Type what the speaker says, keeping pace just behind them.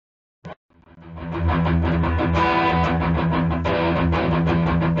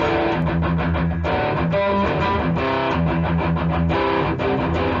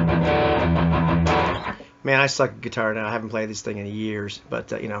Man, I suck at guitar now. I haven't played this thing in years,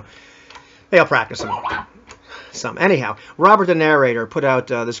 but you know, hey, I'll practice some. Anyhow, Robert the narrator put out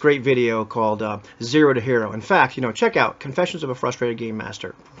this great video called Zero to Hero. In fact, you know, check out Confessions of a Frustrated Game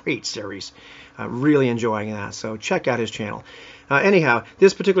Master. Great series. Really enjoying that. So check out his channel. Anyhow,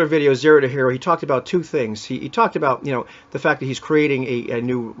 this particular video, Zero to Hero, he talked about two things. He talked about, you know, the fact that he's creating a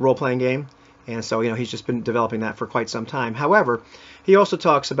new role-playing game. And so, you know, he's just been developing that for quite some time. However, he also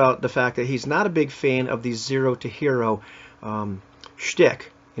talks about the fact that he's not a big fan of the Zero to Hero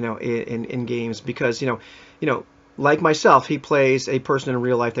shtick, you know, in games because, you know, like myself, he plays a person in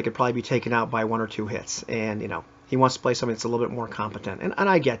real life that could probably be taken out by 1 or 2 hits. And, you know, he wants to play something that's a little bit more competent. And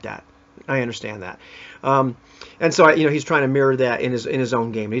I get that. I understand that. And so, you know, he's trying to mirror that in his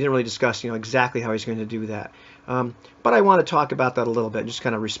own game. He didn't really discuss, you know, exactly how he's going to do that. But I want to talk about that a little bit, just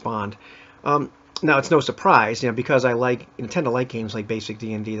kind of respond. Now, it's no surprise, you know, because I tend to like games like Basic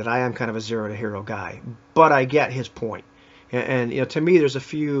D&D, that I am kind of a Zero to Hero guy. But I get his point. And you know, to me, there's a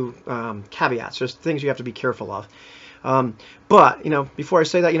few caveats. There's things you have to be careful of. But, you know, before I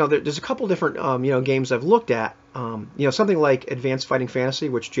say that, you know, there's a couple different, you know, games I've looked at. You know, something like Advanced Fighting Fantasy,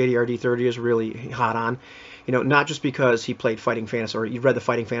 which JDRD30 is really hot on. You know, not just because he played Fighting Fantasy or he read the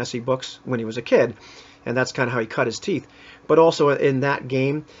Fighting Fantasy books when he was a kid, and that's kind of how he cut his teeth. But also in that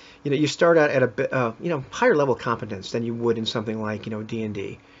game, you know, you start out at a bit, you know, higher level competence than you would in something like, you know,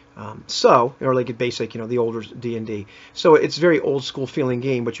 D&D. Or like a basic, you know, the older D&D. So it's a very old school feeling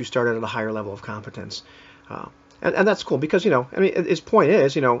game, but you start out at a higher level of competence. And that's cool because, you know, I mean, his point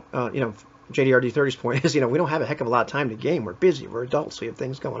is, you know, JDRD30's point is, you know, we don't have a heck of a lot of time to game. We're busy. We're adults. We have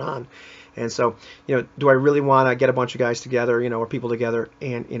things going on. And so, you know, do I really want to get a bunch of guys together, you know, or people together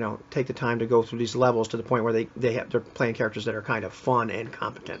and, you know, take the time to go through these levels to the point where they're playing characters that are kind of fun and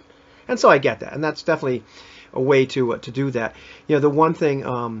competent. And so I get that. And that's definitely a way to do that. You know, the one thing,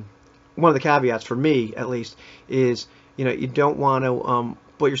 one of the caveats for me, at least, is, you know, you don't want to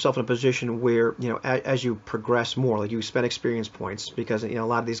put yourself in a position where, you know, as you progress more, like you spend experience points, because, you know, a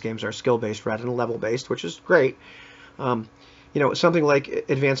lot of these games are skill-based rather than level-based, which is great. You know, something like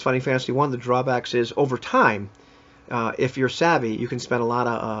Advanced Fighting Fantasy 1, the drawbacks is over time, if you're savvy, you can spend a lot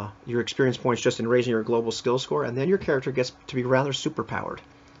of your experience points just in raising your global skill score, and then your character gets to be rather superpowered.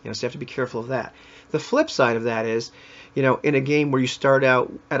 You know, so you have to be careful of that. The flip side of that is, you know, in a game where you start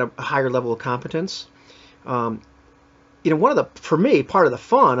out at a higher level of competence, you know, for me, part of the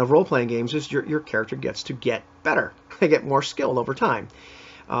fun of role-playing games is your character gets to get better. They get more skilled over time.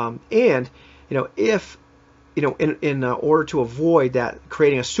 And, you know, if, you know, in order to avoid that,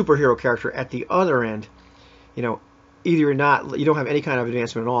 creating a superhero character at the other end, you know, either you don't have any kind of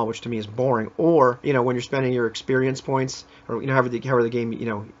advancement at all, which to me is boring, or, you know, when you're spending your experience points, or, you know, however the game, you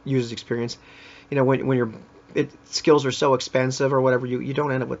know, uses experience, you know, when your skills are so expensive or whatever, you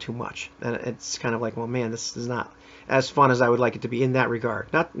don't end up with too much. And it's kind of like, well, man, this is not as fun as I would like it to be in that regard.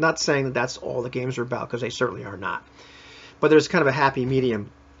 Not saying that that's all the games are about, because they certainly are not. But there's kind of a happy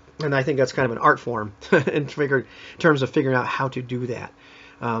medium, and I think that's kind of an art form in terms of figuring out how to do that.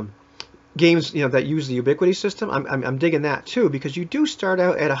 Games, you know, that use the ubiquity system, I'm digging that too, because you do start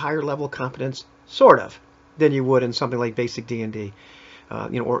out at a higher level of competence, sort of, than you would in something like basic D&D.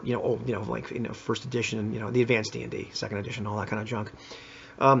 You know, or, you know, old, you know, like, you know, first edition, you know, the advanced D&D, second edition, all that kind of junk.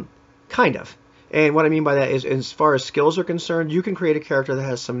 Kind of. And what I mean by that is, as far as skills are concerned, you can create a character that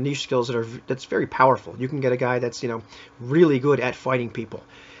has some niche skills that's very powerful. You can get a guy that's, you know, really good at fighting people.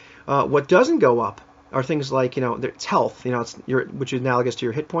 What doesn't go up are things like, you know, it's health, you know, which is analogous to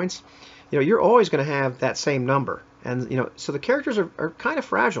your hit points. You know, you're always going to have that same number. And, you know, so the characters are kind of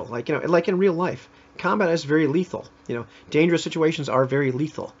fragile, like, you know, like in real life. Combat is very lethal. You know, dangerous situations are very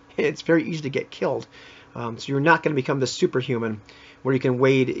lethal. It's very easy to get killed. So you're not going to become this superhuman where you can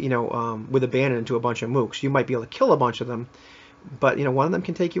wade, you know, with abandon into a bunch of mooks. You might be able to kill a bunch of them, but, you know, one of them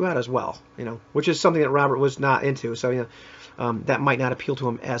can take you out as well, you know, which is something that Robert was not into. So, you know, that might not appeal to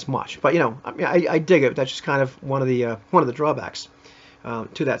him as much. But, you know, I mean, I dig it. That's just kind of one of the drawbacks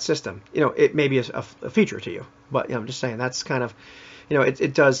to that system. You know, it may be a feature to you, but, you know, I'm just saying that's kind of, you know,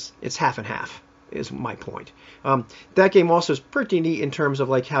 it's half and half is my point. That game also is pretty neat in terms of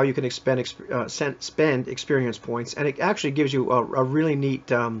like how you can spend experience points, and it actually gives you a really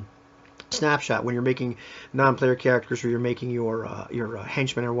neat snapshot when you're making non-player characters, or you're making your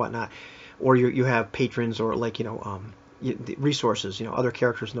henchmen or whatnot, or you have patrons, or like, you know, resources, you know, other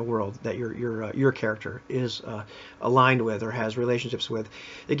characters in the world that your character is aligned with or has relationships with.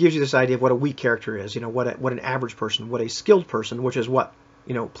 It gives you this idea of what a weak character is, you know, what an average person, what a skilled person, which is what,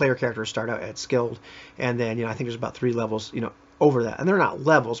 you know, player characters start out at skilled, and then, you know, I think there's about 3 levels, you know, over that, and they're not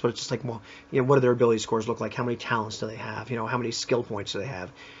levels, but it's just like, well, you know, what do their ability scores look like? How many talents do they have? You know, how many skill points do they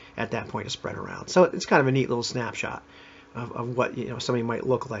have? at that point is spread around. So it's kind of a neat little snapshot of what somebody might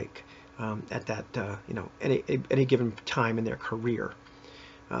look like at that any given time in their career.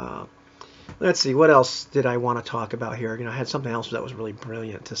 Let's see, what else did I want to talk about here? I had something else that was really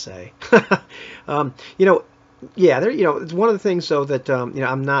brilliant to say. Yeah, it's one of the things though that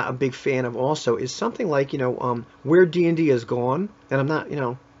I'm not a big fan of. Also, is something like where D&D has gone, and I'm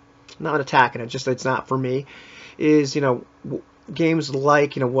not attacking it. Just it's not for me. Is games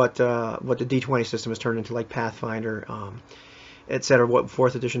like what the D20 system has turned into, like Pathfinder, etc. What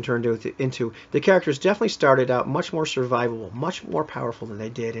 4th edition turned into. The characters definitely started out much more survivable, much more powerful than they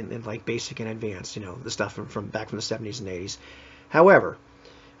did in like basic and advanced. The stuff from back from the 70s and 80s. However,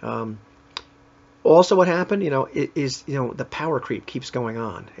 also what happened, is the power creep keeps going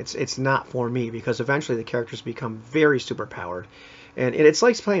on. It's not for me, because eventually the characters become very super powered, and it's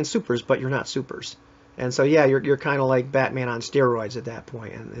like playing supers, but you're not supers. And so yeah, you're kind of like Batman on steroids at that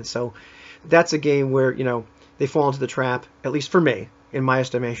point. And so that's a game where they fall into the trap, at least for me, in my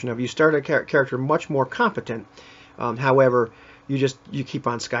estimation, of you start a character much more competent, however you keep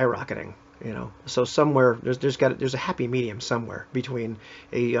on skyrocketing. So somewhere there's a happy medium somewhere between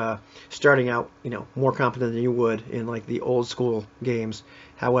a starting out more competent than you would in like the old school games,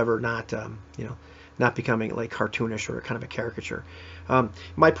 however not not becoming like cartoonish or kind of a caricature.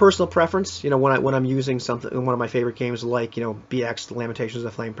 My personal preference, when I'm using something, one of my favorite games like BX, Lamentations of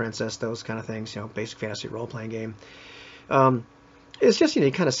the Flame Princess, those kind of things, basic fantasy role playing game, it's just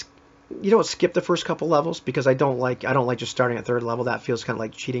you kind of don't skip the first couple levels, because I don't like just starting at 3rd level. That feels kind of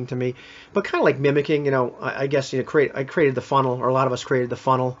like cheating to me. But kind of like mimicking, I guess I created the funnel, or a lot of us created the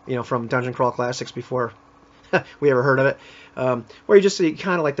funnel, from Dungeon Crawl Classics before we ever heard of it. Where you just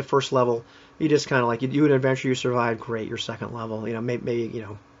kind of like the first level, you just kind of like you do an adventure, you survive, great. Your second level, maybe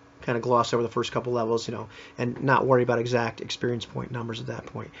kind of gloss over the first couple levels, and not worry about exact experience point numbers at that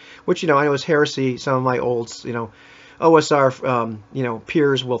point. Which I know is heresy. Some of my olds, OSR,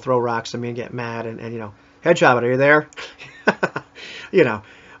 peers will throw rocks at me and get mad and Headshot, are you there?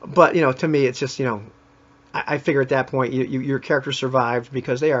 But to me it's just I figure at that point your character survived,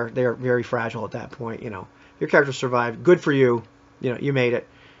 because they are very fragile at that point. Your character survived, good for you. You made it.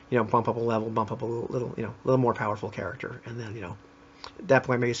 Bump up a level, bump up a little more powerful character, and then at that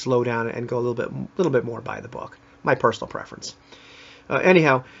point maybe slow down and go a little bit more by the book. My personal preference.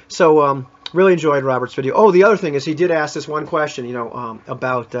 Anyhow, so really enjoyed Robert's video. Oh, the other thing is he did ask this one question,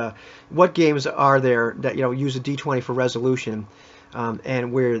 about what games are there that use a D20 for resolution,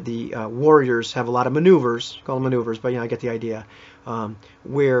 and where the warriors have a lot of maneuvers, call them maneuvers, but I get the idea,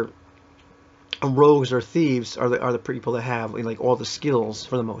 where rogues or thieves are the people that have like all the skills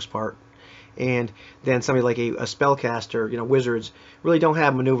for the most part. And then somebody like a spellcaster, wizards, really don't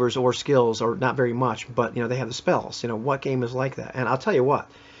have maneuvers or skills, or not very much, but they have the spells. What game is like that? And I'll tell you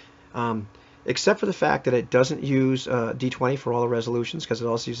what, except for the fact that it doesn't use D20 for all the resolutions, because it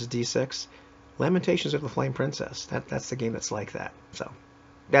also uses D6, Lamentations of the Flame Princess, that's the game that's like that. So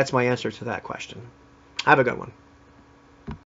that's my answer to that question. Have a good one.